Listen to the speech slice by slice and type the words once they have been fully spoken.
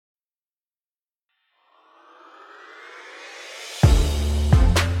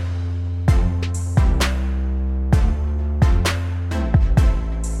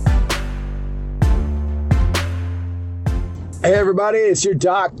Hey everybody, it's your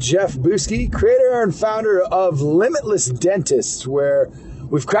doc, Jeff Buski, creator and founder of Limitless Dentists, where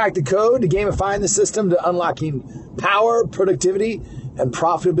we've cracked the code to gamifying the system to unlocking power, productivity, and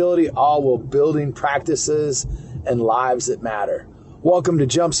profitability, all while building practices and lives that matter. Welcome to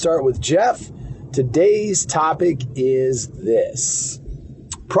Jumpstart with Jeff. Today's topic is this: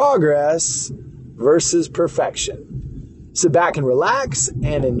 progress versus perfection. Sit back and relax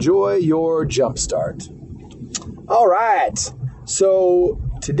and enjoy your Jumpstart. All right, so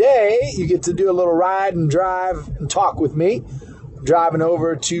today you get to do a little ride and drive and talk with me. I'm driving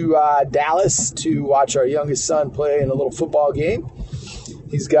over to Dallas to watch our youngest son play in a little football game.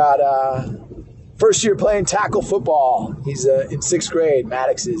 He's got first year playing tackle football. He's in sixth grade,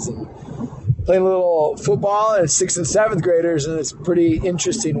 Maddox is, and playing a little football, and 6th and 7th graders, and it's pretty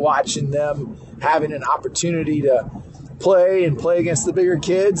interesting watching them having an opportunity to play against the bigger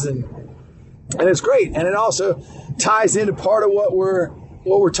kids, and it's great. And it also ties into part of what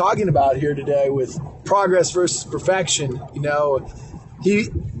we're talking about here today with progress versus perfection. You know, he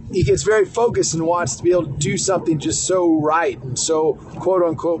gets very focused and wants to be able to do something just so right and so quote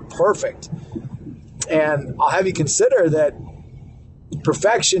unquote perfect. And I'll have you consider that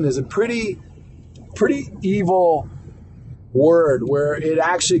perfection is a pretty evil word, where it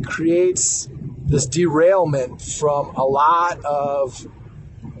actually creates this derailment from a lot of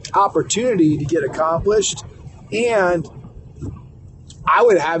opportunity to get accomplished. And I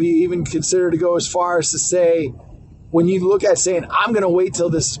would have you even consider to go as far as to say, when you look at saying, I'm going to wait till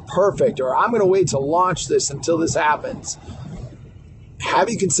this is perfect, or I'm going to wait to launch this until this happens, have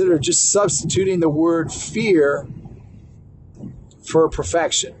you consider just substituting the word fear for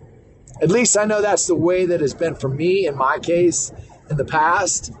perfection? At least I know that's the way that has been for me in my case in the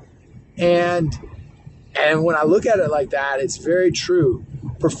past. And when I look at it like that, it's very true.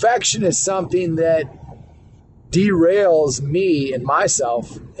 Perfection is something that derails me and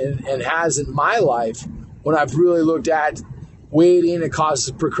myself and has in my life when I've really looked at waiting. It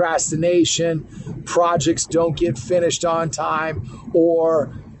causes procrastination. Projects don't get finished on time,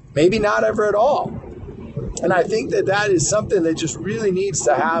 or maybe not ever at all. And I think that is something that just really needs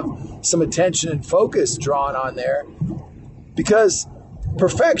to have some attention and focus drawn on there, because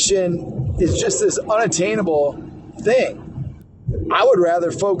perfection is just this unattainable thing. I would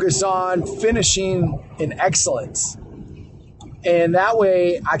rather focus on finishing in excellence. And that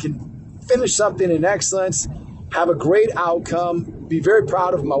way I can finish something in excellence, have a great outcome, be very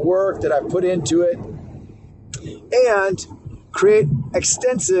proud of my work that I've put into it, and create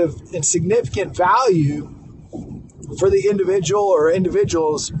extensive and significant value for the individual or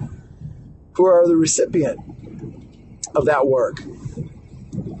individuals who are the recipient of that work.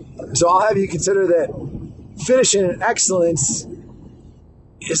 So I'll have you consider that finishing in excellence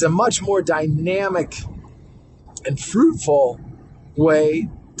is a much more dynamic and fruitful way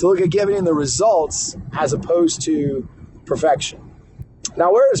to look at getting the results as opposed to perfection.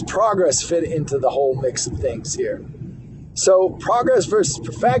 Now, where does progress fit into the whole mix of things here? So progress versus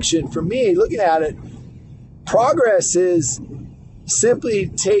perfection, for me, looking at it, progress is simply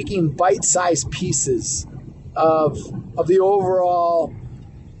taking bite-sized pieces of the overall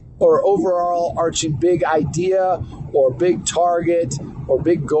arching big idea or big target or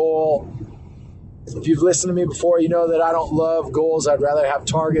big goal. If you've listened to me before, you know that I don't love goals. I'd rather have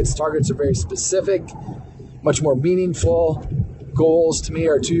targets. Targets are very specific, much more meaningful. Goals to me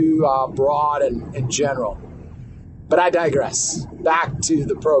are too broad and general. But I digress. Back to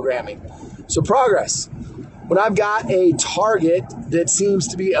the programming. So progress. When I've got a target that seems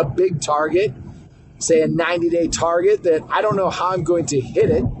to be a big target, say a 90-day target that I don't know how I'm going to hit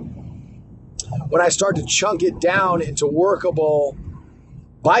it, when I start to chunk it down into workable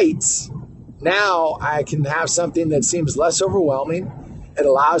bites, now I can have something that seems less overwhelming. It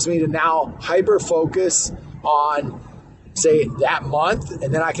allows me to now hyper-focus on, say, that month,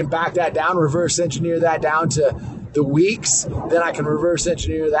 and then I can back that down, reverse engineer that down to the weeks, then I can reverse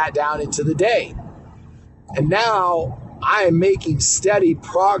engineer that down into the day. And now I am making steady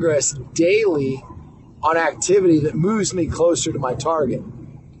progress daily on activity that moves me closer to my target.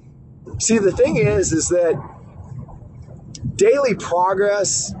 See, the thing is that daily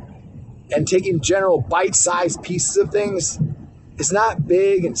progress and taking general bite-sized pieces of things is not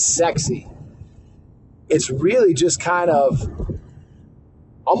big and sexy. It's really just kind of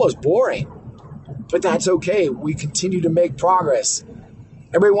almost boring, but that's okay. We continue to make progress.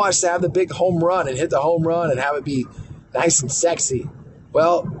 Everybody wants to have the big home run and hit the home run and have it be nice and sexy.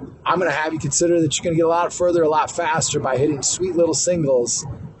 Well, I'm going to have you consider that you're going to get a lot further, a lot faster by hitting sweet little singles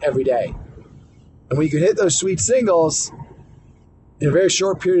every day. And when you can hit those sweet singles in a very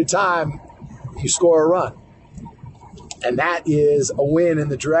short period of time, you score a run. And that is a win in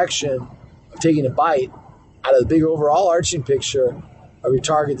the direction of taking a bite out of the big overall arching picture of your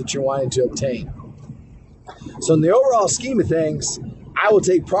target that you're wanting to obtain. So in the overall scheme of things, I will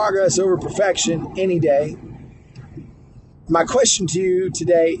take progress over perfection any day. My question to you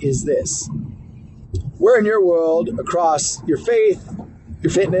today is this. Where in your world, across your faith,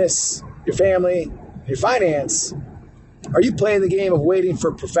 your fitness, your family, your finance, are you playing the game of waiting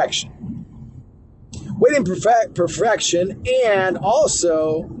for perfection? Waiting perfection and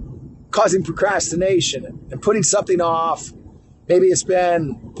also causing procrastination and putting something off. Maybe it's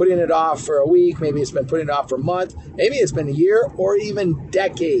been putting it off for a week. Maybe it's been putting it off for a month. Maybe it's been a year or even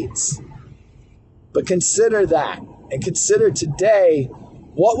decades. But consider that and consider today,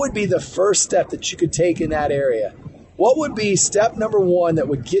 what would be the first step that you could take in that area? What would be step number one that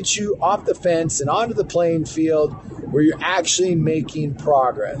would get you off the fence and onto the playing field where you're actually making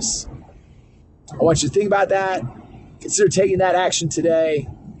progress? I want you to think about that. Consider taking that action today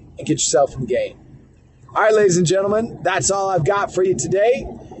and get yourself in the game. All right, ladies and gentlemen, that's all I've got for you today.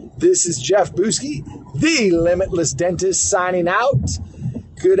 This is Jeff Booski, the Limitless Dentist, signing out.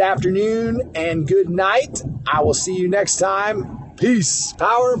 Good afternoon and good night. I will see you next time. Peace,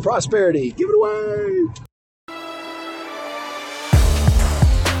 power, and prosperity. Give it away.